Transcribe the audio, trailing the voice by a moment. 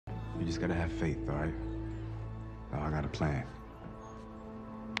You just gotta have faith, all right? Now I got a plan.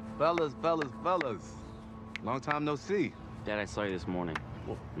 Fellas. Long time no see. Dad, I saw you this morning.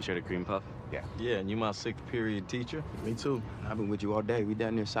 You shared a cream puff? Yeah. Yeah, and you my sixth period teacher? Me too. I've been with you all day. We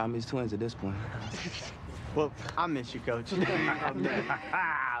down there Siamese twins at this point. Well, I miss you, Coach. I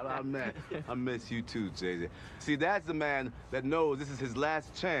miss you too, JJ. See, that's the man that knows this is his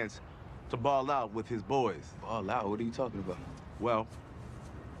last chance to ball out with his boys. All out? What are you talking about? Well,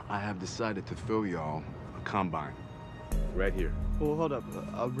 I have decided to throw y'all a combine. Right here. Well, hold up.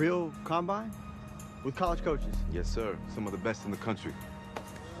 A real combine? With college coaches? Yes, sir. Some of the best in the country.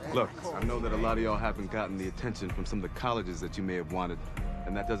 Look, I know that a lot of y'all haven't gotten the attention from some of the colleges that you may have wanted,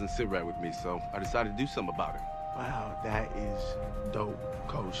 and that doesn't sit right with me, so I decided to do something about it. Wow, that is dope,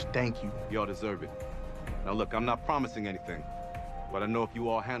 Coach. Thank you. Y'all deserve it. Now, look, I'm not promising anything, but I know if you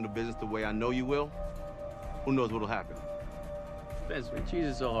all handle business the way I know you will, who knows what'll happen. Spence, what you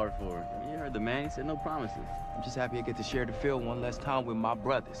choosing so hard for? I mean, you heard the man. He said no promises. I'm just happy I get to share the field one last time with my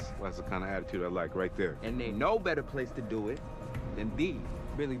brothers. Well, that's the kind of attitude I like right there. And ain't no better place to do it than the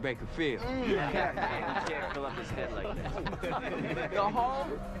Billy Baker Field. You can't fill up his head like that. The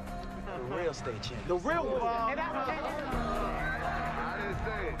home, the real state champ. The real one. I didn't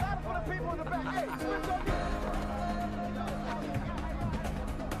say it.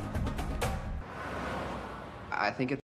 I think it's